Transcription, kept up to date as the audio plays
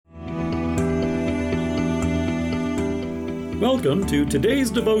Welcome to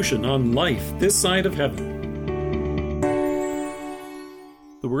today's devotion on life this side of heaven.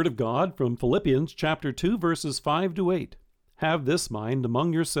 The Word of God from Philippians chapter 2, verses 5 to 8. Have this mind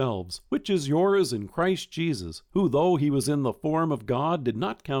among yourselves, which is yours in Christ Jesus, who, though he was in the form of God, did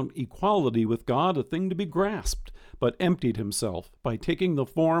not count equality with God a thing to be grasped, but emptied himself by taking the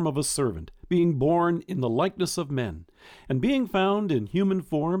form of a servant, being born in the likeness of men. And being found in human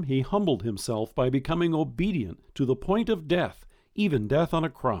form, he humbled himself by becoming obedient to the point of death, even death on a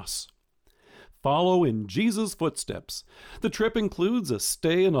cross. Follow in Jesus' footsteps. The trip includes a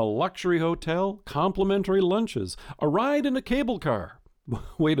stay in a luxury hotel, complimentary lunches, a ride in a cable car.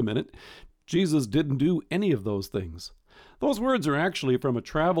 Wait a minute. Jesus didn't do any of those things. Those words are actually from a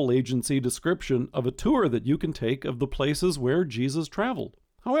travel agency description of a tour that you can take of the places where Jesus traveled.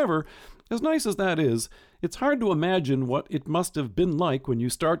 However, as nice as that is, it's hard to imagine what it must have been like when you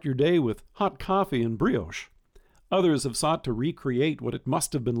start your day with hot coffee and brioche. Others have sought to recreate what it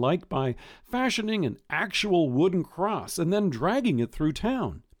must have been like by fashioning an actual wooden cross and then dragging it through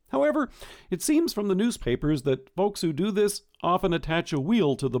town. However, it seems from the newspapers that folks who do this often attach a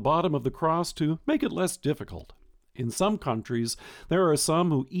wheel to the bottom of the cross to make it less difficult. In some countries, there are some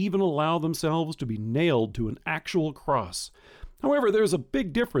who even allow themselves to be nailed to an actual cross. However, there's a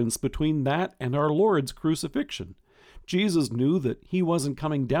big difference between that and our Lord's crucifixion. Jesus knew that he wasn't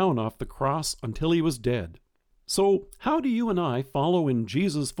coming down off the cross until he was dead. So, how do you and I follow in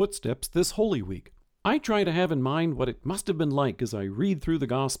Jesus' footsteps this Holy Week? I try to have in mind what it must have been like as I read through the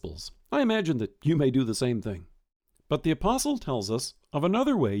Gospels. I imagine that you may do the same thing. But the Apostle tells us of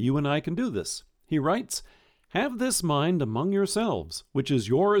another way you and I can do this. He writes, "Have this mind among yourselves, which is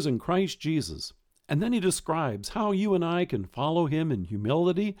yours in Christ Jesus." And then he describes how you and I can follow him in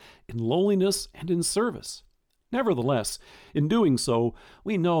humility, in lowliness, and in service. Nevertheless, in doing so,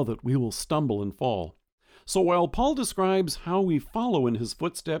 we know that we will stumble and fall. So while Paul describes how we follow in his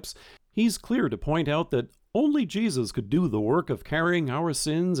footsteps, he's clear to point out that only Jesus could do the work of carrying our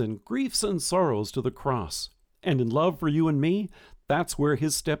sins and griefs and sorrows to the cross. And in love for you and me, that's where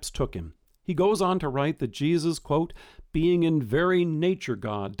his steps took him. He goes on to write that Jesus, quote, being in very nature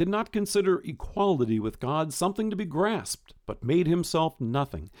God, did not consider equality with God something to be grasped, but made himself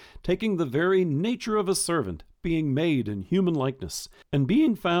nothing, taking the very nature of a servant, being made in human likeness. And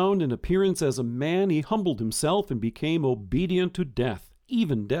being found in appearance as a man, he humbled himself and became obedient to death,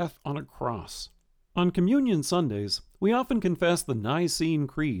 even death on a cross. On Communion Sundays, we often confess the Nicene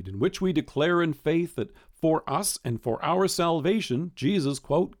Creed, in which we declare in faith that for us and for our salvation, Jesus,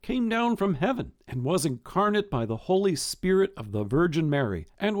 quote, came down from heaven and was incarnate by the Holy Spirit of the Virgin Mary,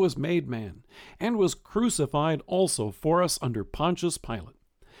 and was made man, and was crucified also for us under Pontius Pilate.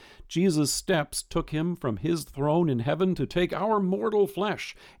 Jesus' steps took him from his throne in heaven to take our mortal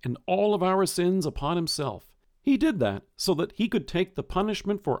flesh and all of our sins upon himself. He did that so that he could take the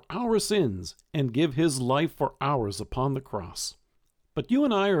punishment for our sins and give his life for ours upon the cross. But you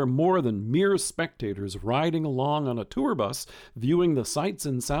and I are more than mere spectators riding along on a tour bus, viewing the sights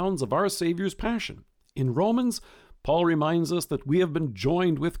and sounds of our Savior's passion. In Romans, Paul reminds us that we have been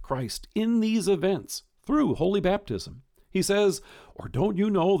joined with Christ in these events through holy baptism. He says, "Or don't you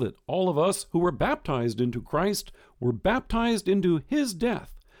know that all of us who were baptized into Christ were baptized into his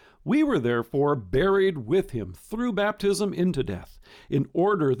death? We were therefore buried with him through baptism into death, in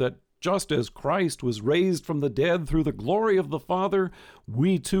order that just as Christ was raised from the dead through the glory of the Father,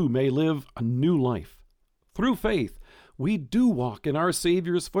 we too may live a new life." Through faith, we do walk in our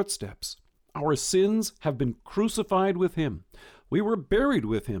Savior's footsteps. Our sins have been crucified with him. We were buried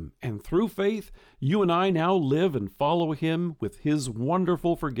with him, and through faith, you and I now live and follow him with his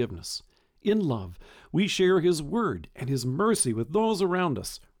wonderful forgiveness. In love, we share his word and his mercy with those around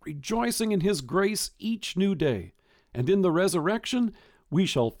us, rejoicing in his grace each new day. And in the resurrection, we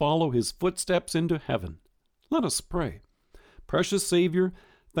shall follow his footsteps into heaven. Let us pray. Precious Savior,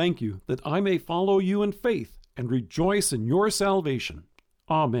 thank you that I may follow you in faith and rejoice in your salvation.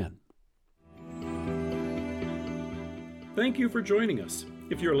 Amen. Thank you for joining us.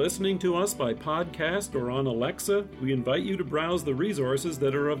 If you're listening to us by podcast or on Alexa, we invite you to browse the resources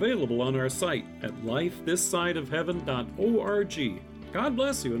that are available on our site at lifethissideofheaven.org. God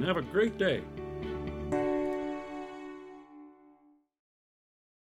bless you and have a great day.